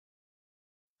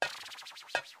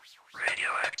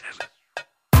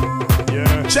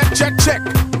Yeah. Check.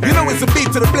 You know it's a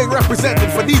beat to the bling representing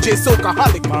for DJ Soca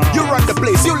Holic. You run the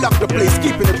place, you lock the place,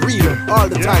 keeping it real all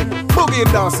the time. Boogie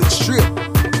and dancing straight.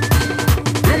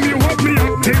 Rum, you have me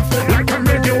active like I'm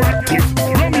radioactive.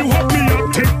 Rum, you have me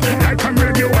active like I'm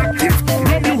radioactive.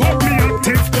 Rum, you have me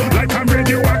active like I'm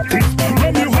radioactive.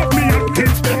 Rum, you have me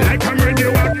active like I'm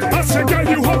radioactive. I said, girl,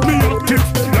 you have me active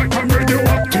like I'm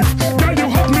radioactive. Girl, you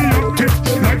have me active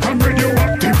like I'm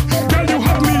radioactive. Girl, you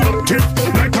have me active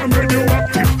like I'm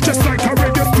radioactive. Just like a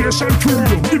radio station crew,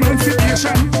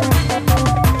 emancipation.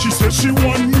 She said she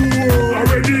want more. A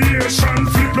radiation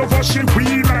flick, love how she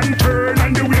weave and turn,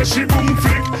 and the way she boom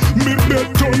flick. Me bed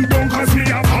turn down cause me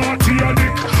a party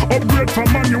addict. Upgrade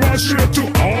from manual straight to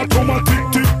automatic.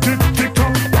 Tick, tick, tick,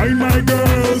 tock. Why my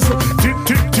girls? Tick,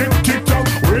 tick, tick, tick, tock.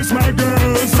 Where's my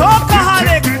girls?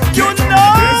 Soccerholic, you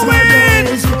know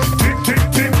it! Tick, tick,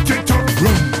 tick, tick, tock.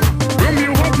 Rum,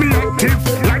 you have me active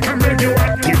like I'm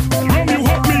radioactive. Rum, you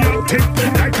have me active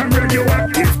like I'm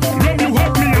radioactive. Rum, you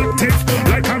have me active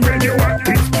like I'm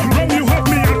radioactive. Rum, you have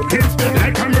me active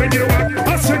like I'm radioactive.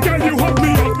 I said, girl, you have me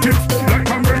active like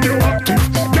I'm radioactive.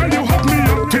 Girl, you have me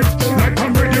active like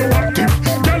I'm radioactive.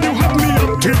 Girl, you have me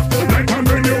active like I'm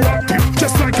radioactive.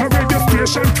 Just like a radio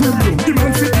station crew,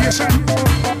 emancipation.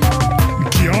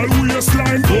 Girl,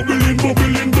 waistline bubbling,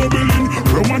 bubbling, bubbling.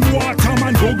 Rum and water,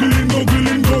 man, bubbling,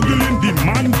 bubbling, bubbling. The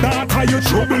man that are you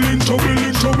troubling,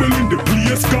 troubling, troubling. The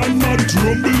place gone mad, it's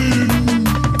rumbling.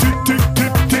 Tick, tick,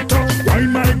 tick, tick, tock. Why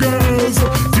my girls?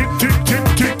 Tick, tick, tick,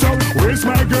 tick, tock. Where's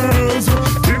my girls?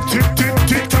 Tick, tick, tick,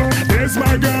 tick, tock. There's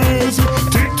my girls.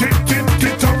 Tick, tick, tick,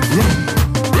 tick, tock.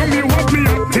 Rum, you have me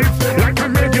active like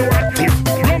I'm radioactive.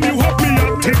 Rum, you have me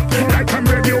active like I'm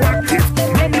radioactive.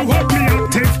 Rum, you have me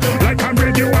active like I'm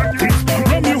radioactive.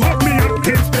 Rum, you have me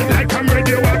active like I'm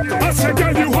radioactive. I said,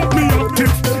 girl, you have me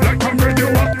active like I'm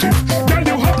radioactive. Girl,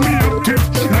 you have me active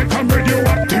like I'm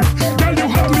radioactive. Girl, you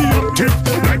have me active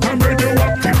like I'm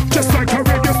radioactive. Just like a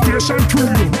radio station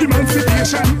crew,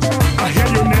 emancipation. I hear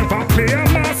you never play a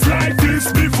mass like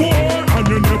this before, and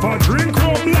you never drink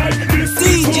rum like this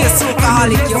DJ before.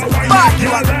 Soccerholic, you bad, you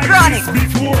are chronic.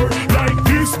 Before, like